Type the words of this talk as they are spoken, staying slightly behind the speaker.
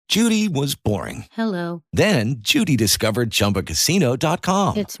Judy was boring. Hello. Then Judy discovered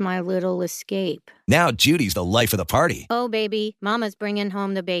ChumbaCasino.com. It's my little escape. Now Judy's the life of the party. Oh, baby, mama's bringing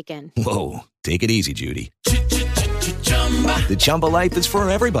home the bacon. Whoa, take it easy, Judy. The Chumba life is for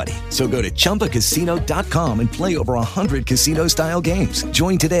everybody. So go to ChumbaCasino.com and play over 100 casino-style games.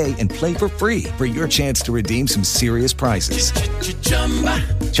 Join today and play for free for your chance to redeem some serious prizes.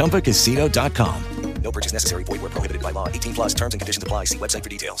 ChumbaCasino.com. No purchase necessary. Void where prohibited by law. 18 plus terms and conditions apply. See website for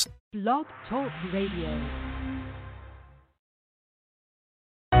details. Blog Talk Radio.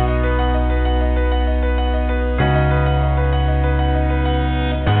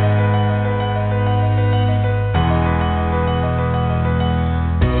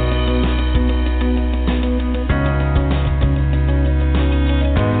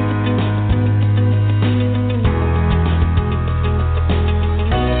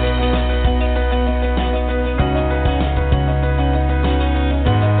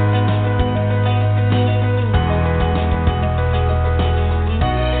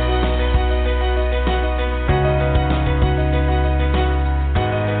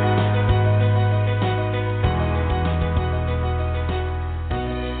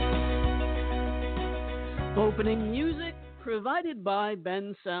 Opening music provided by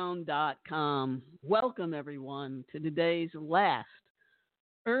bensound.com. Welcome, everyone, to today's last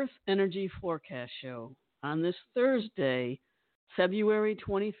Earth Energy Forecast Show on this Thursday, February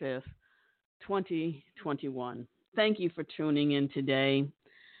 25th, 2021. Thank you for tuning in today.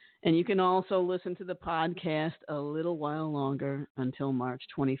 And you can also listen to the podcast a little while longer until March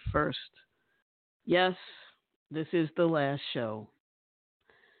 21st. Yes, this is the last show.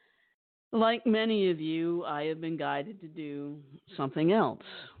 Like many of you, I have been guided to do something else.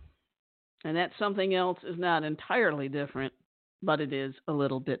 And that something else is not entirely different, but it is a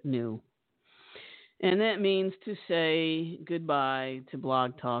little bit new. And that means to say goodbye to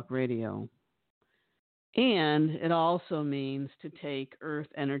Blog Talk Radio. And it also means to take Earth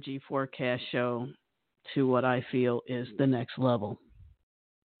Energy Forecast Show to what I feel is the next level.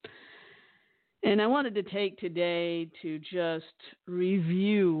 And I wanted to take today to just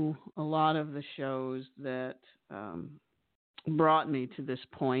review a lot of the shows that brought me to this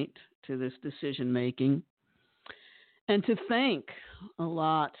point, to this decision making, and to thank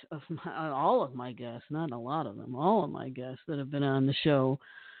all of my guests, not a lot of them, all of my guests that have been on the show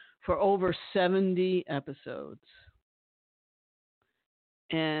for over 70 episodes.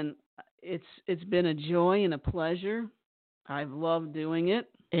 And it's been a joy and a pleasure. I've loved doing it,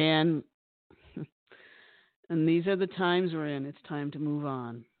 and these are the times we're in. It's time to move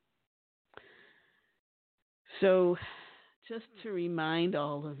on. So just to remind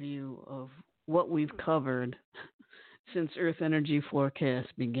all of you of what we've covered since Earth Energy Forecast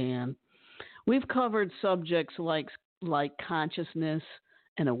began, we've covered subjects like consciousness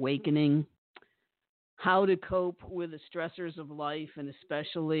and awakening, how to cope with the stressors of life, and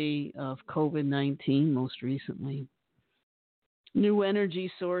especially of COVID-19 most recently, new energy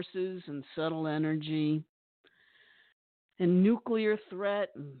sources and subtle energy, and nuclear threat,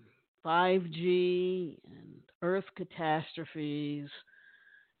 and 5G, and Earth catastrophes,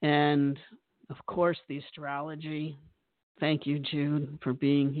 and, of course, the astrology. Thank you, Jude, for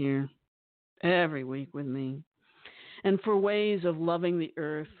being here every week with me. And for ways of loving the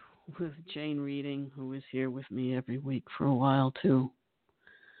Earth with Jane Reading, who is here with me every week for a while, too.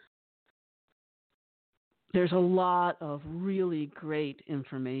 There's a lot of really great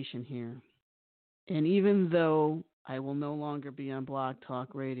information here. And even though I will no longer be on Blog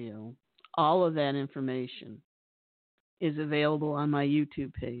Talk Radio, all of that information is available on my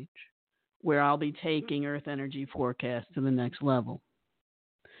YouTube page, where I'll be taking Earth Energy Forecast to the next level.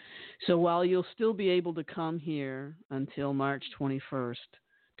 So while you'll still be able to come here until March 21st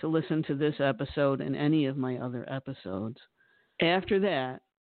to listen to this episode and any of my other episodes, after that,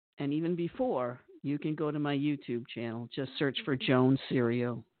 and even before, you can go to my YouTube channel. Just search for Joan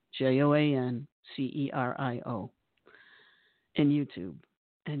Serio, Joancerio, in YouTube,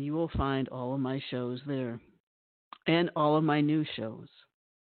 and you will find all of my shows there and all of my new shows.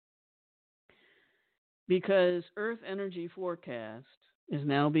 Because Earth Energy Forecast is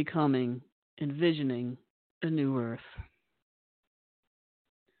now becoming Envisioning a New Earth.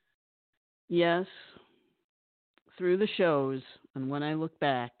 Yes, through the shows, and when I look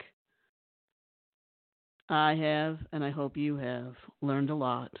back, I have, and I hope you have, learned a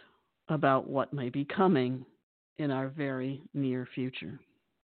lot about what may be coming in our very near future.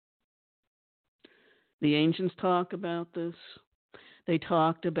 The ancients talk about this. They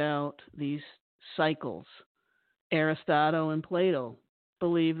talked about these cycles. Aristotle and Plato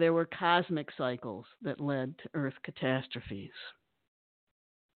believed there were cosmic cycles that led to Earth catastrophes.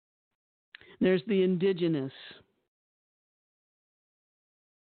 There's the indigenous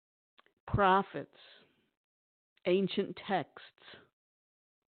prophets, ancient texts,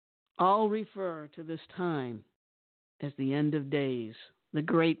 all refer to this time as the end of days, the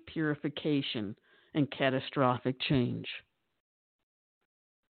great purification and catastrophic change.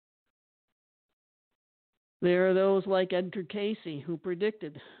 There are those like Edgar Cayce who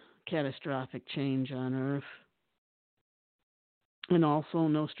predicted catastrophic change on Earth, and also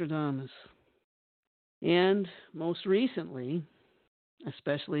Nostradamus. And most recently,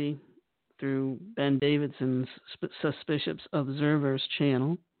 especially through Ben Davidson's Suspicious Observers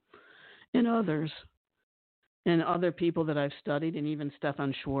channel and others, and other people that I've studied, and even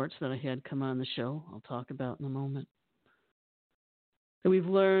Stefan Schwartz that I had come on the show, I'll talk about in a moment, that we've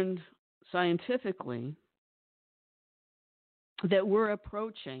learned scientifically that we're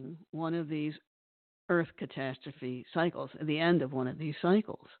approaching one of these Earth catastrophe cycles, at the end of one of these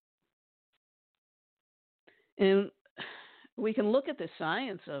cycles. And we can look at the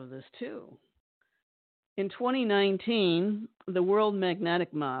science of this too. In 2019, the World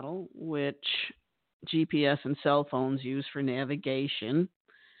Magnetic Model, which GPS and cell phones use for navigation,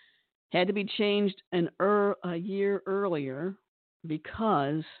 had to be changed a year earlier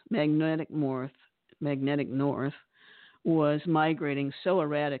because magnetic north was migrating so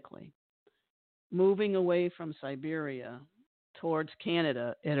erratically, moving away from Siberia towards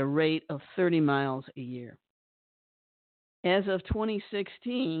Canada at a rate of 30 miles a year. As of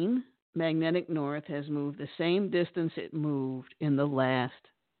 2016, magnetic north has moved the same distance it moved in the last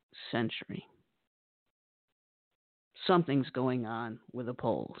century. Something's going on with the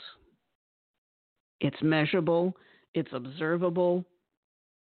poles. It's measurable, it's observable.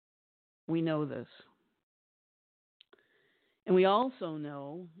 We know this. And we also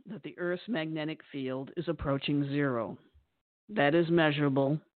know that the Earth's magnetic field is approaching zero. That is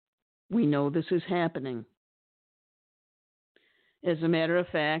measurable. We know this is happening. As a matter of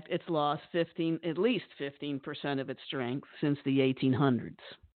fact, it's lost at least 15% of its strength since the 1800s,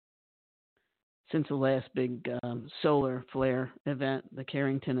 since the last big solar flare event, the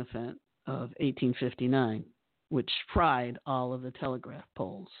Carrington event of 1859, which fried all of the telegraph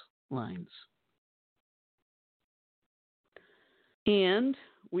poles lines. And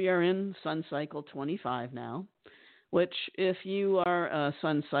we are in sun cycle 25 now, which if you are a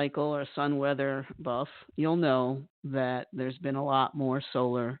sun cycle or sun weather buff, you'll know that there's been a lot more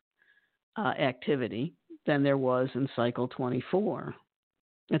solar activity than there was in cycle 24.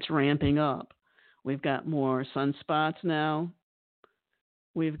 It's ramping up. We've got more sunspots now.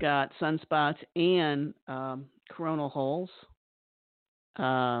 We've got sunspots and coronal holes.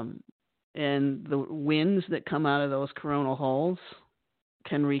 And the winds that come out of those coronal holes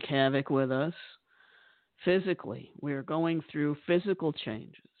can wreak havoc with us. Physically, we're going through physical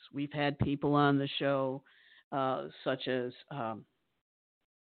changes. We've had people on the show such as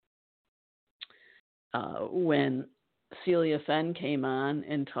when Celia Fenn came on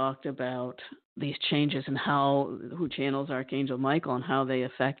and talked about these changes and who channels Archangel Michael and how they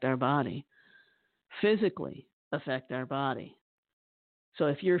affect our body, physically affect our body. So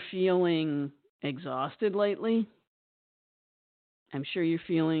if you're feeling exhausted lately, I'm sure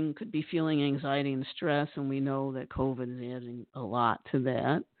could be feeling anxiety and stress, and we know that COVID is adding a lot to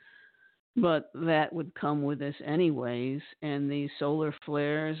that. But that would come with this anyways, and these solar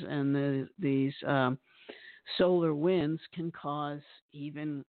flares and these solar winds can cause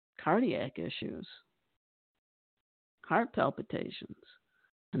even cardiac issues, heart palpitations,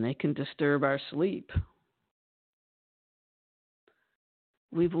 and they can disturb our sleep.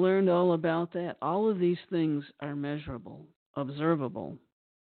 We've learned all about that. All of these things are measurable, observable,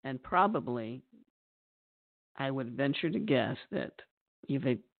 and probably, I would venture to guess that you've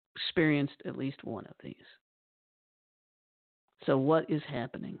experienced at least one of these. So what is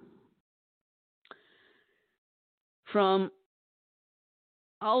happening? From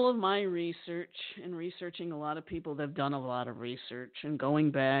all of my research and researching a lot of people that have done a lot of research and going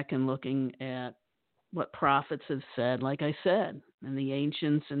back and looking at what prophets have said, like I said, and the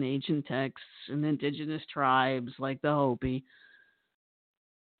ancients and ancient texts and indigenous tribes like the Hopi,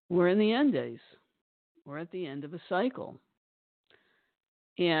 we're in the end days. We're at the end of a cycle.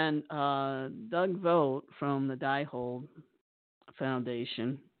 And Doug Vogt from the Diehold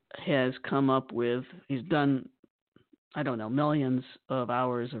Foundation has come up with, he's done, millions of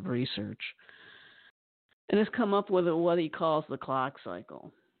hours of research, and has come up with what he calls the clock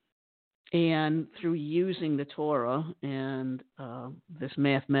cycle. And through using the Torah and this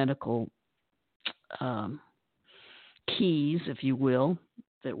mathematical keys, if you will,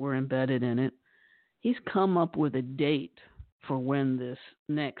 that were embedded in it, he's come up with a date for when this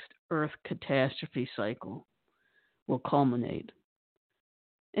next Earth catastrophe cycle will culminate.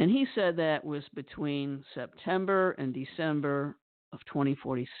 And he said that was between September and December of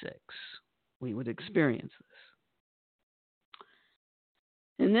 2046. We would experience this.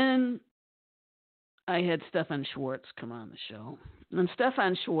 And then I had Stefan Schwartz come on the show. And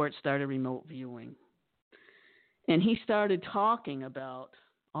Stefan Schwartz started remote viewing. And he started talking about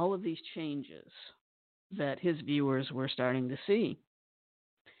all of these changes that his viewers were starting to see.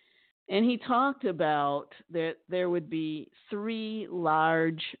 And he talked about that there would be 3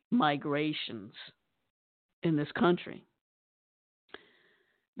 large migrations in this country.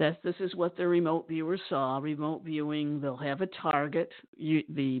 This is what the remote viewers saw. Remote viewing, they'll have a target.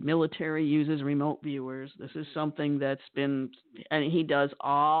 The military uses remote viewers. This is something that's been, and he does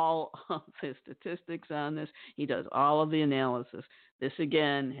all of the statistics on this. He does all of the analysis. This,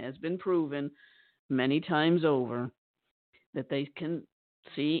 again, has been proven many times over that they can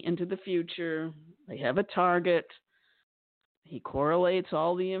see into the future. They have a target. He correlates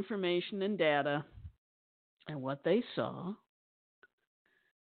all the information and data. And what they saw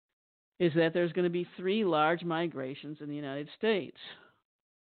is that there's going to be 3 large migrations in the United States.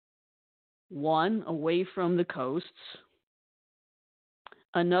 One away from the coasts,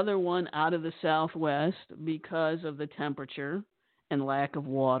 another one out of the Southwest because of the temperature and lack of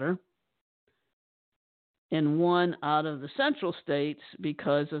water, and one out of the central states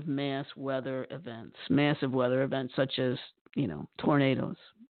because of massive weather events such as, tornadoes.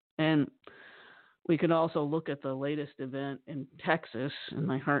 And we could also look at the latest event in Texas, and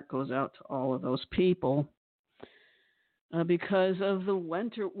my heart goes out to all of those people because of the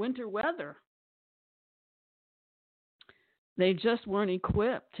winter weather. They just weren't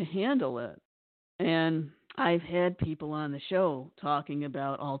equipped to handle it. And I've had people on the show talking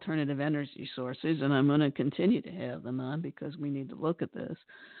about alternative energy sources, and I'm going to continue to have them on because we need to look at this.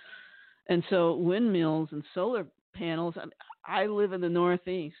 And so windmills and solar panels, I live in the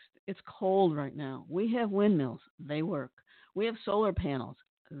Northeast. It's cold right now. We have windmills. They work. We have solar panels.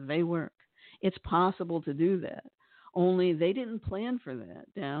 They work. It's possible to do that. Only they didn't plan for that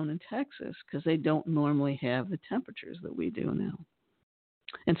down in Texas because they don't normally have the temperatures that we do now.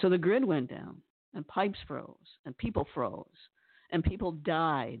 And so the grid went down, and pipes froze, and people froze, and people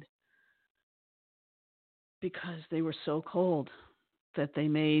died because they were so cold that they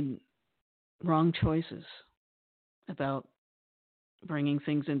made wrong choices about bringing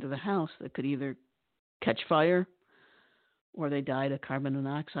things into the house that could either catch fire or they died of carbon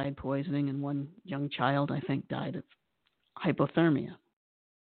monoxide poisoning, and one young child, I think, died of hypothermia.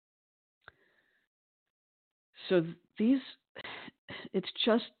 So it's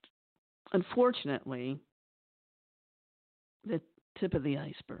just, unfortunately, the tip of the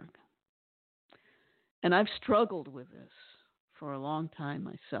iceberg. And I've struggled with this for a long time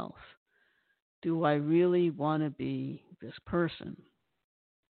myself. Do I really want to be this person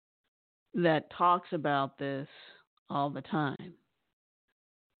that talks about this all the time?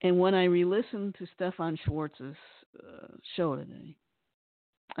 And when I re-listened to Stefan Schwartz's show today,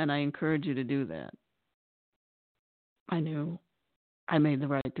 and I encourage you to do that, I knew I made the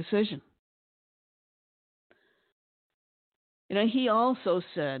right decision. He also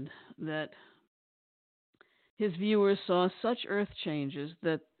said that his viewers saw such earth changes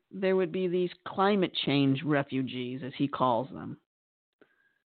that there would be these climate change refugees, as he calls them.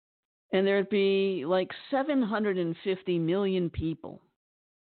 And there'd be like 750 million people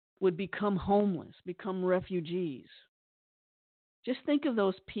would become homeless, become refugees. Just think of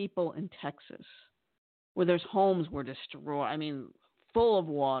those people in Texas where their homes were destroyed, full of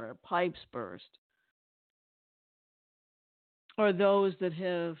water, pipes burst. Or those that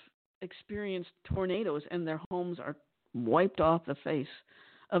have experienced tornadoes and their homes are wiped off the face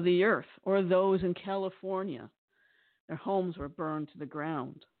of the earth. Or those in California, their homes were burned to the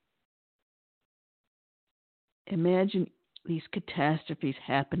ground. Imagine these catastrophes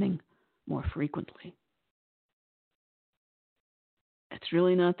happening more frequently. It's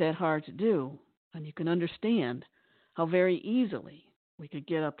really not that hard to do, and you can understand how very easily we could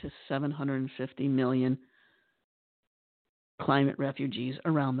get up to 750 million climate refugees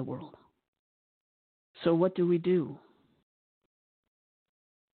around the world. So what do we do?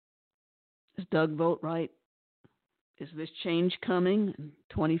 Does Doug vote right? Is this change coming in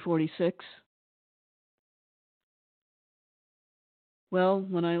 2046? Well,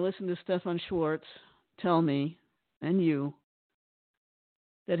 when I listen to Stefan Schwartz tell me, and you,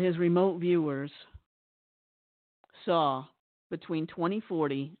 that his remote viewers saw between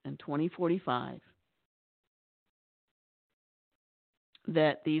 2040 and 2045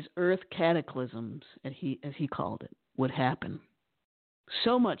 that these earth cataclysms, as he called it, would happen.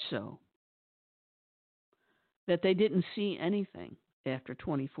 So much so that they didn't see anything after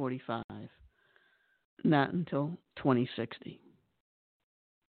 2045, not until 2060.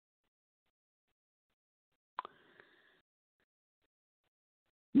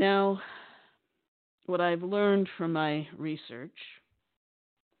 Now, what I've learned from my research,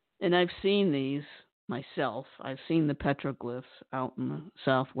 and I've seen these myself, I've seen the petroglyphs out in the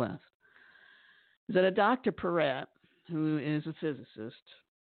Southwest, is that a Dr. Peratt, who is a physicist,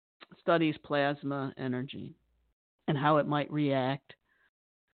 studies plasma energy and how it might react,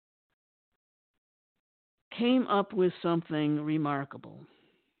 came up with something remarkable.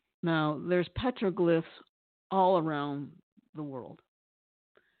 Now, there's petroglyphs all around the world.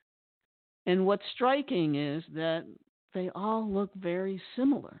 And what's striking is that they all look very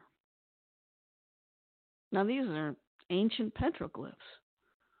similar. Now, these are ancient petroglyphs.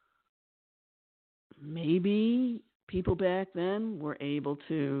 Maybe people back then were able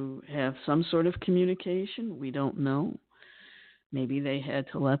to have some sort of communication. We don't know. Maybe they had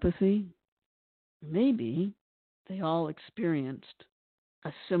telepathy. Maybe they all experienced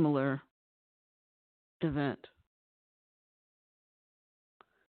a similar event.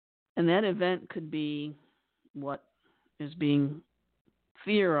 And that event could be what is being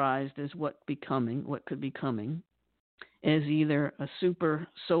theorized as what could be coming as either a super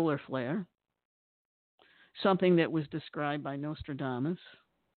solar flare, something that was described by Nostradamus,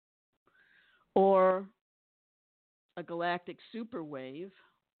 or a galactic superwave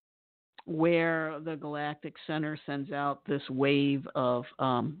where the galactic center sends out this wave of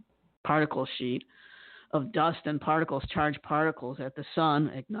particle sheet of dust and particles, charged particles at the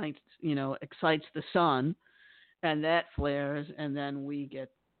sun, excites the sun, and that flares, and then we get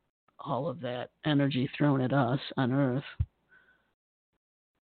all of that energy thrown at us on Earth.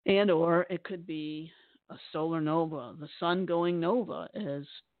 And or it could be a solar nova, the sun going nova, as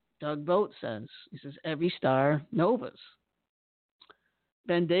Doug Vogt says. He says every star novas.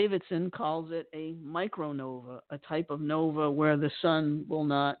 Ben Davidson calls it a micronova, a type of nova where the sun will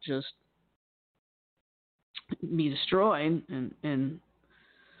not just be destroyed,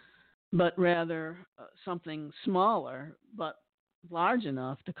 but rather something smaller, but large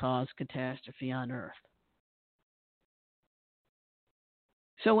enough to cause catastrophe on Earth.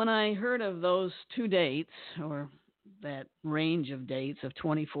 So when I heard of those two dates, or that range of dates of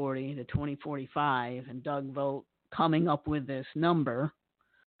 2040 to 2045, and Doug Vogt coming up with this number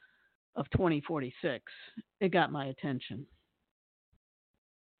of 2046, it got my attention.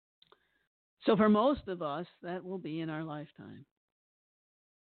 So for most of us, that will be in our lifetime.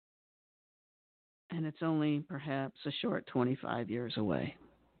 And it's only perhaps a short 25 years away.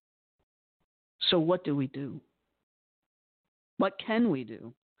 So what do we do? What can we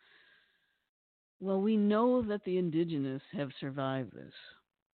do? Well, we know that the indigenous have survived this.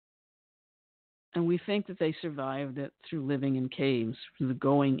 And we think that they survived it through living in caves, through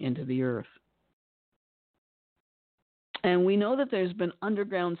going into the earth. And we know that there's been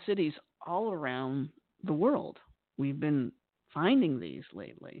underground cities all around the world. We've been finding these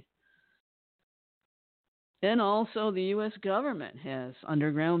lately. And also the U.S. government has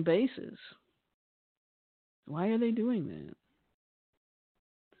underground bases. Why are they doing that?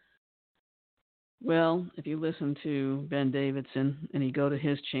 Well, if you listen to Ben Davidson and you go to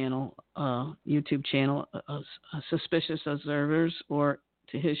his channel, YouTube channel, Suspicious Observers, or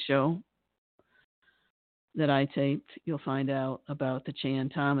to his show that I taped, you'll find out about the Chan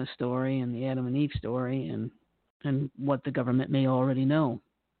Thomas story and the Adam and Eve story and what the government may already know.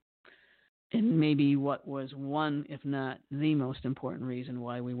 And maybe what was one, if not the most important reason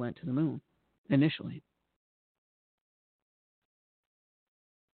why we went to the moon initially.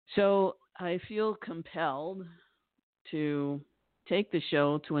 So I feel compelled to take the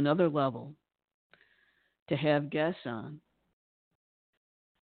show to another level, to have guests on,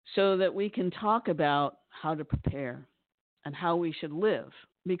 so that we can talk about how to prepare and how we should live,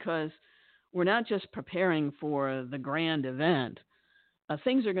 because we're not just preparing for the grand event.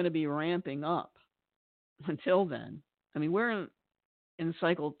 Things are going to be ramping up until then. I mean, we're in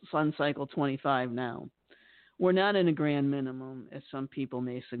sun cycle 25 now. We're not in a grand minimum, as some people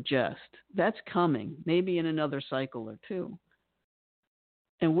may suggest. That's coming, maybe in another cycle or two.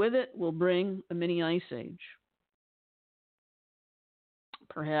 And with it, we'll bring a mini ice age,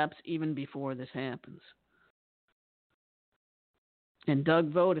 perhaps even before this happens. And Doug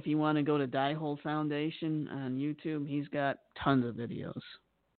Vogt, if you want to go to Diehold Foundation on YouTube, he's got tons of videos.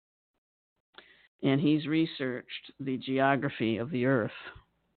 And he's researched the geography of the Earth.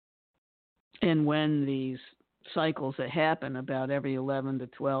 And when these cycles that happen about every 11 to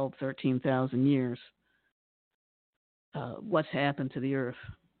 12, 13,000 years, what's happened to the Earth.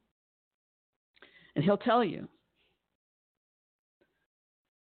 And he'll tell you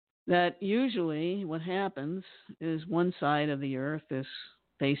that usually what happens is one side of the Earth is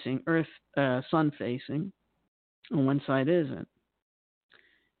facing sun facing, and one side isn't.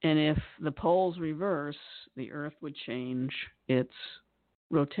 And if the poles reverse, the Earth would change its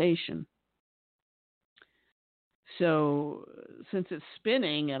rotation. So since it's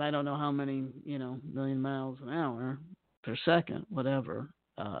spinning at I don't know how many, million miles an hour per second,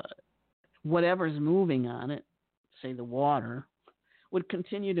 whatever's moving on it, say the water, would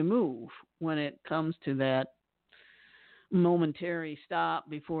continue to move when it comes to that momentary stop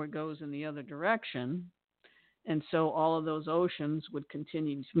before it goes in the other direction. And so all of those oceans would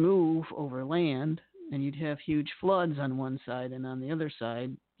continue to move over land, and you'd have huge floods on one side, and on the other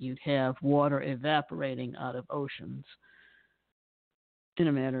side, you'd have water evaporating out of oceans in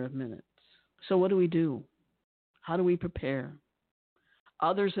a matter of minutes. So what do? How do we prepare?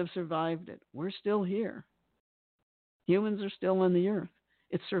 Others have survived it. We're still here. Humans are still on the Earth.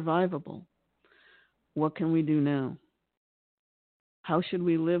 It's survivable. What can we do now? How should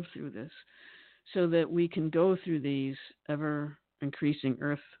we live through this so that we can go through these ever-increasing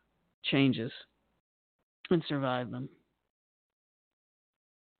Earth changes and survive them?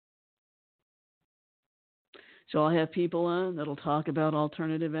 So I'll have people on that'll talk about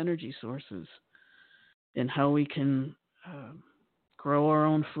alternative energy sources and how we can grow our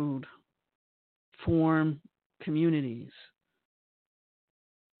own food, form communities,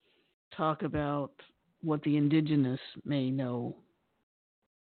 talk about what the indigenous may know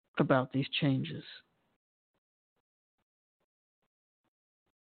about these changes.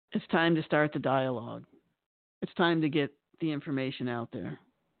 It's time to start the dialogue. It's time to get the information out there.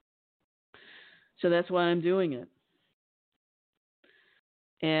 So that's why I'm doing it.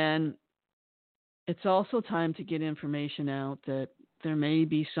 And it's also time to get information out that there may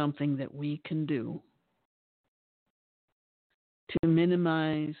be something that we can do to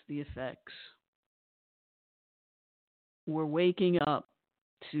minimize the effects. We're waking up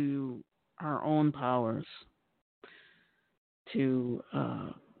to our own powers, to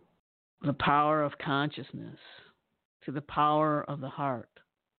the power of consciousness, to the power of the heart.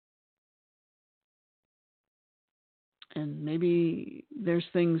 And maybe there's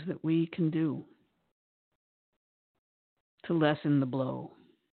things that we can do to lessen the blow,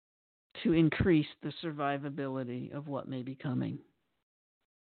 to increase the survivability of what may be coming.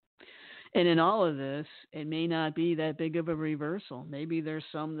 And in all of this, it may not be that big of a reversal. Maybe there's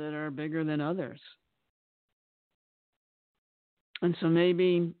some that are bigger than others. And so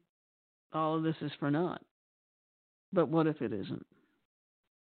maybe all of this is for naught. But what if it isn't?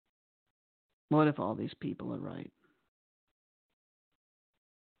 What if all these people are right?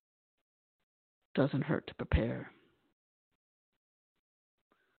 Doesn't hurt to prepare.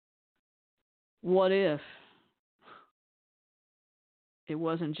 What if it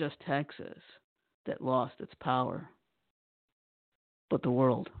wasn't just Texas that lost its power, but the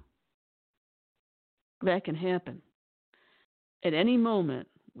world? That can happen. At any moment,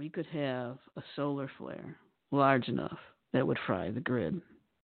 we could have a solar flare large enough that would fry the grid.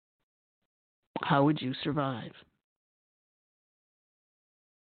 How would you survive?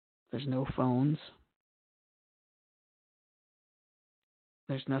 There's no phones.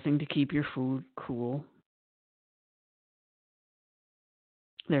 There's nothing to keep your food cool.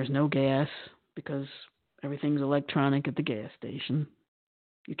 There's no gas because everything's electronic at the gas station.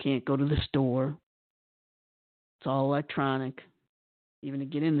 You can't go to the store. It's all electronic. Even to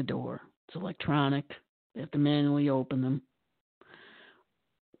get in the door, it's electronic. You have to manually open them.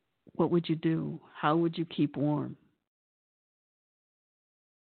 What would you do? How would you keep warm?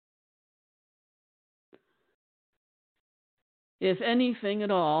 If anything at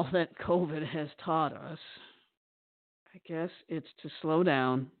all that COVID has taught us, I guess it's to slow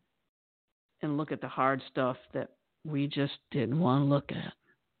down and look at the hard stuff that we just didn't want to look at.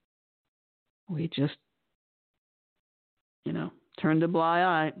 We just, turned a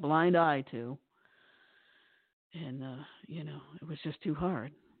blind eye to. And, it was just too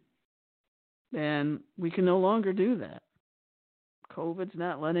hard. And we can no longer do that. COVID's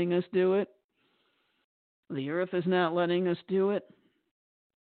not letting us do it. The earth is not letting us do it.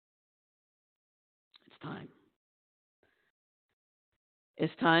 It's time.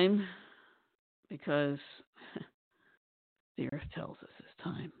 It's time because the earth tells us it's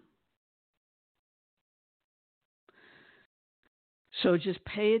time. So just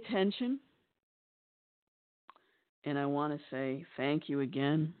pay attention. And I want to say thank you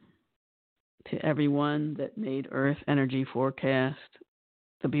again to everyone that made Earth Energy Forecast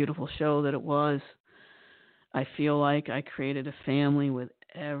the beautiful show that it was. I feel like I created a family with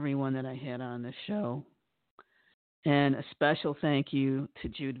everyone that I had on the show. And a special thank you to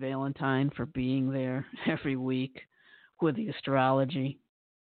Jude Valentine for being there every week with the astrology.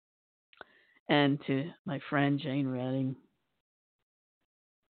 And to my friend Jane Reading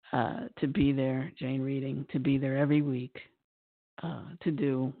to be there, Jane Reading, to be there every week to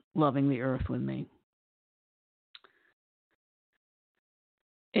do Loving the Earth with me.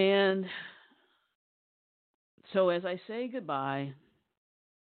 And so as I say goodbye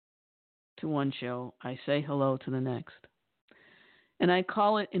to one show, I say hello to the next. And I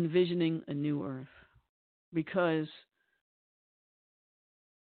call it Envisioning a New Earth because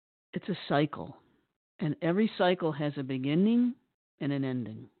it's a cycle. And every cycle has a beginning and an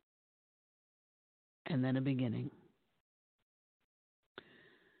ending. And then a beginning.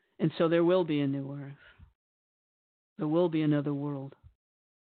 And so there will be a new Earth. There will be another world.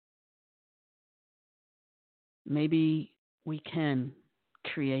 Maybe we can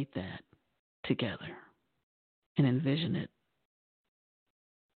create that together and envision it.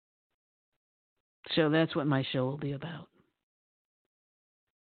 So that's what my show will be about.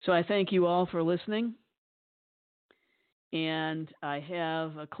 So I thank you all for listening. And I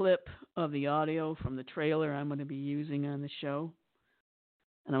have a clip of the audio from the trailer I'm going to be using on the show.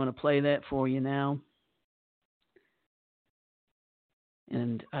 And I'm going to play that for you now.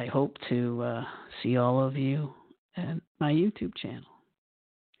 And I hope to see all of you at my YouTube channel.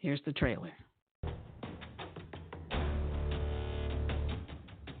 Here's the trailer.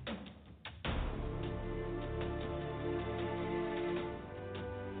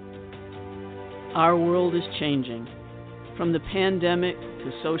 Our world is changing. From the pandemic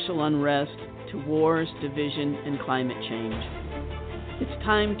to social unrest to wars, division, and climate change. It's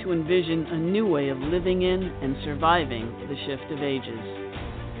time to envision a new way of living in and surviving the shift of ages.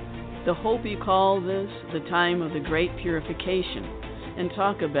 The Hopi call this the time of the Great Purification and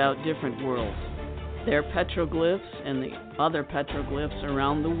talk about different worlds. Their petroglyphs and the other petroglyphs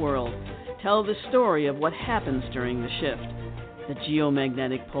around the world tell the story of what happens during the shift, the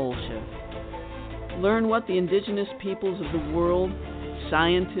geomagnetic pole shift. Learn what the indigenous peoples of the world,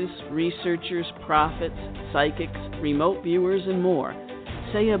 scientists, researchers, prophets, psychics, remote viewers, and more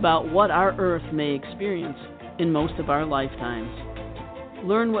say about what our Earth may experience in most of our lifetimes.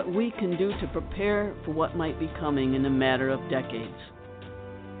 Learn what we can do to prepare for what might be coming in a matter of decades.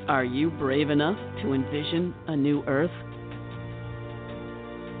 Are you brave enough to envision a new Earth?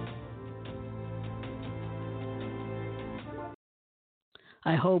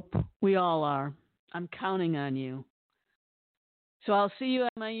 I hope we all are. I'm counting on you. So I'll see you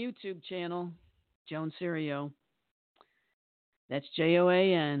at my YouTube channel, Joan Serio. That's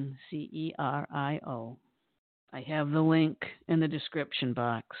JoAncerio. I have the link in the description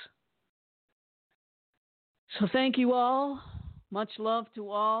box. So thank you all. Much love to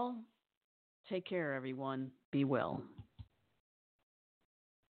all. Take care, everyone. Be well.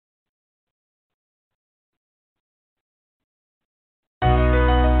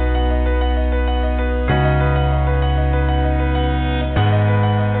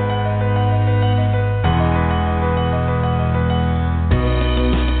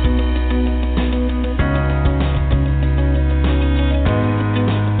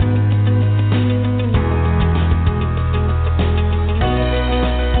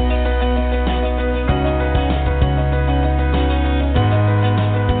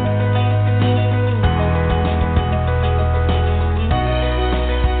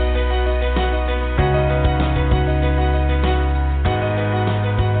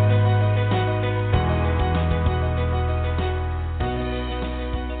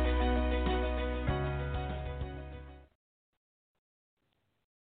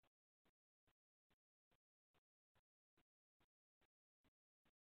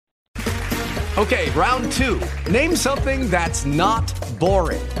 Okay, round two. Name something that's not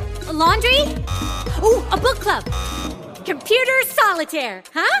boring. A laundry? Ooh, a book club. Computer solitaire,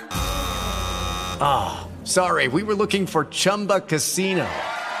 huh? Ah, sorry, we were looking for Chumba Casino.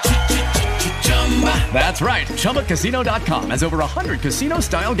 That's right, ChumbaCasino.com has over 100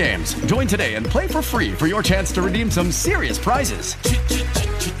 casino-style games. Join today and play for free for your chance to redeem some serious prizes.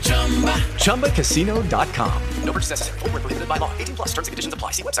 ChumbaCasino.com. No purchase necessary. Void where prohibited by law. 18+ terms and conditions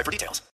apply. See website for details.